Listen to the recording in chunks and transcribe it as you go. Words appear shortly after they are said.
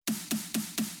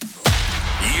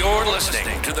You're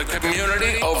listening to the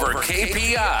Community Over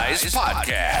KPIs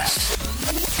podcast.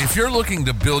 If you're looking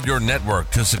to build your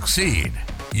network to succeed,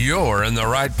 you're in the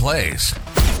right place.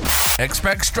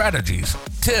 Expect strategies,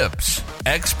 tips,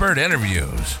 expert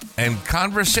interviews, and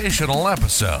conversational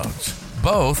episodes,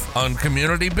 both on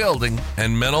community building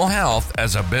and mental health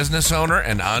as a business owner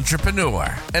and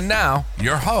entrepreneur. And now,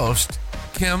 your host,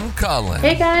 Kim Cullen.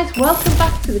 Hey guys, welcome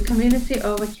back to the Community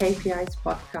Over KPIs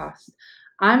podcast.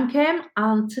 I'm Kim,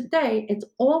 and today it's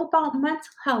all about mental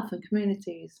health and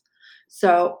communities.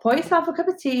 So pour yourself a cup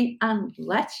of tea and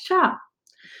let's chat.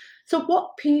 So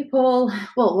what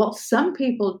some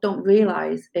people don't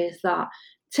realize is that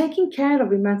taking care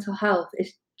of your mental health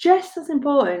is just as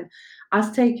important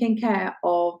as taking care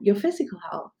of your physical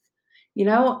health. You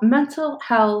know, mental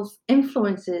health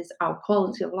influences our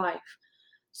quality of life.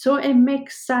 So it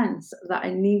makes sense that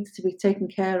it needs to be taken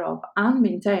care of and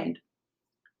maintained.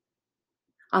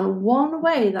 And one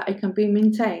way that it can be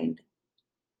maintained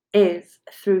is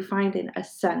through finding a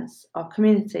sense of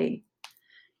community.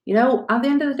 You know, at the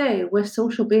end of the day, we're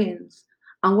social beings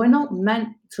and we're not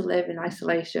meant to live in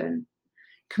isolation.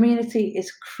 Community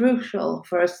is crucial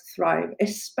for us to thrive,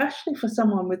 especially for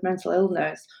someone with mental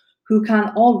illness who can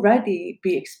already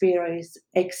be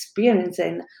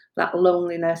experiencing that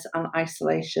loneliness and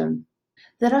isolation.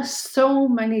 There are so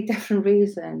many different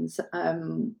reasons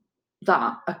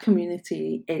that a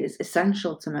community is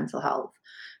essential to mental health.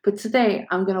 But today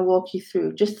I'm going to walk you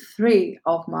through just 3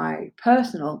 of my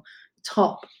personal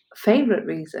top favorite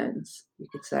reasons, you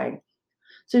could say.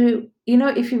 So, you know,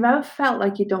 if you've ever felt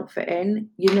like you don't fit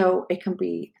in, you know, it can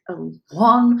be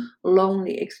one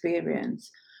lonely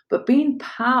experience. But being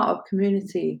part of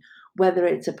community, whether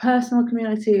it's a personal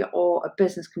community or a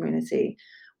business community,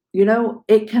 you know,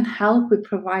 it can help with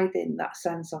providing that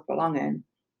sense of belonging.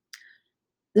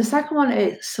 The second one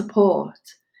is support.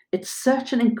 It's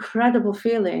such an incredible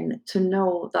feeling to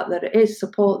know that there is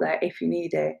support there if you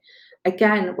need it.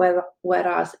 Again,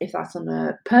 whereas if that's on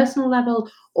a personal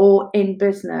level or in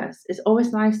business, it's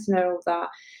always nice to know that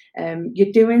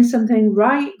you're doing something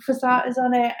right for starters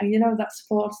on it, and you know that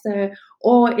support's there.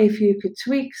 Or if you could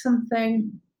tweak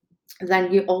something,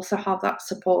 then you also have that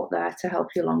support there to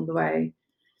help you along the way.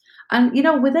 And, you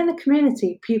know, within a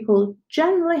community, people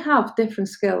generally have different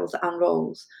skills and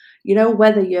roles. You know,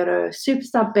 whether you're a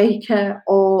superstar baker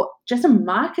or just a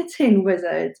marketing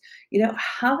wizard, you know,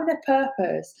 having a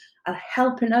purpose and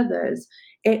helping others,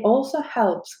 it also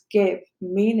helps give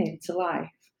meaning to life.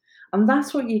 And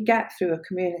that's what you get through a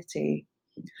community.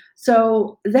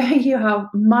 So there you have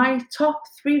my top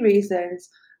 3 reasons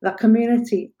that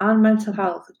community and mental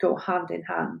health go hand in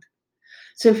hand.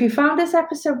 So if you found this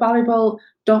episode valuable,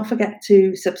 don't forget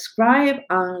to subscribe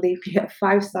and leave me a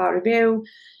 5-star review.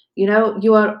 You know,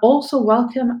 you are also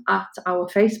welcome at our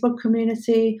Facebook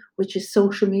community, which is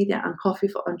Social Media and Coffee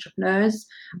for Entrepreneurs.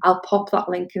 I'll pop that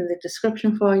link in the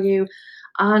description for you.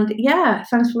 And yeah,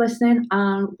 thanks for listening,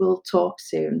 and we'll talk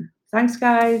soon. Thanks,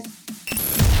 guys.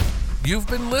 You've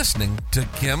been listening to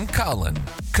Kim Cullen,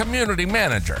 Community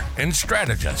Manager and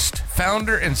Strategist,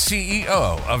 founder and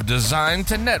CEO of Design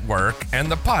to Network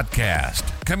and the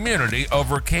podcast, Community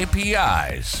Over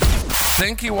KPIs.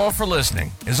 Thank you all for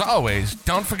listening. As always,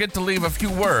 don't forget to leave a few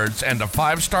words and a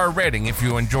 5-star rating if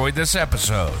you enjoyed this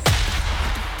episode.